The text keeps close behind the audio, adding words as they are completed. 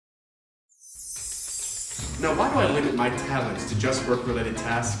Now, why do I limit my talents to just work-related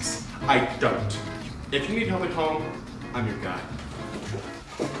tasks? I don't. If you need help at home, I'm your guy.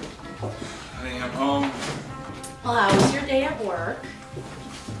 Honey, I'm home. Well, how was your day at work?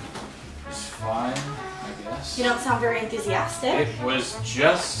 It's fine, I guess. You don't sound very enthusiastic. It was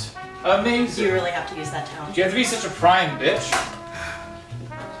just amazing. You really have to use that tone. Do you have to be such a prying bitch?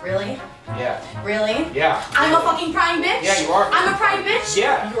 Really? Yeah. Really? Yeah. I'm a fucking prying bitch? Yeah, you are. I'm a prying bitch?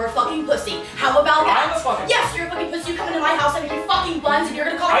 Yeah. You're a fucking pussy. How about that? I'm a fucking Yes, you're a fucking pussy. You come into my house and you fucking buns and you're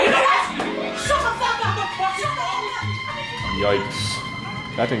gonna call me. Shut the fuck up! Yikes.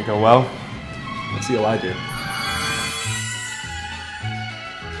 That didn't go well. Let's see how I do.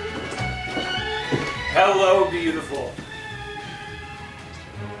 Hello, beautiful.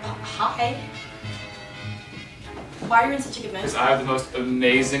 Hi. Why are you in such a good mood? Because I have the most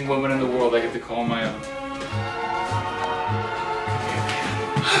amazing woman in the world I get to call my own.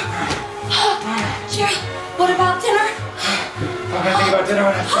 Cheryl, what about dinner? I'm gonna think about dinner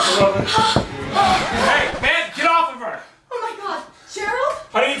when I have to Hey, man, get off of her! Oh my god, Cheryl?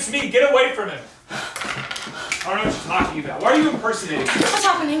 Honey, it's me. Get away from him. I don't know what you're talking about. Why are you impersonating me? What's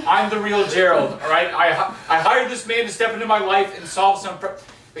happening? I'm the real Gerald, alright? I hired this man to step into my life and solve some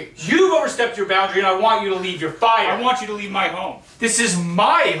You've overstepped your boundary and I want you to leave. You're fired. I want you to leave my home. This is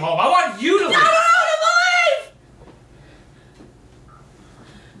my home. I want you to leave. I don't leave!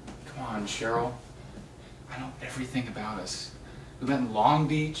 Come on, Cheryl. I know everything about us. We went in Long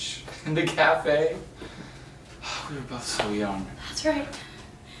Beach, in the cafe. We were both so young. That's right.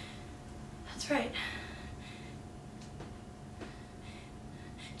 That's right.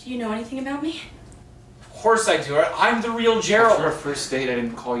 Do you know anything about me? Of course I do. I'm the real Gerald. After our first date, I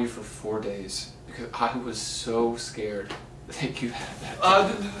didn't call you for 4 days because I was so scared that you had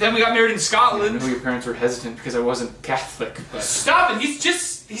that. Then we got married in Scotland. I know your parents were hesitant because I wasn't Catholic. But stop it! He's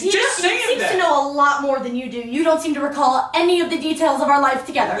just saying that. He seems to know a lot more than you do. You don't seem to recall any of the details of our life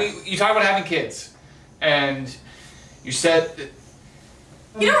together. You talk about having kids, and you said that.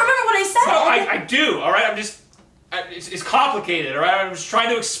 You don't remember what I said? No, I do. All right, I'm just. It's complicated. All right, I'm just trying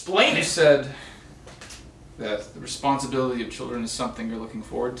to explain it. You said that the responsibility of children is something you're looking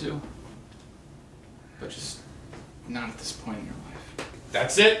forward to, but just not at this point in your life.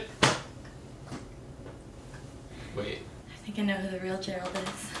 That's it. Wait. I think I know who the real Gerald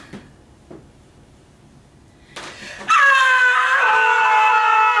is.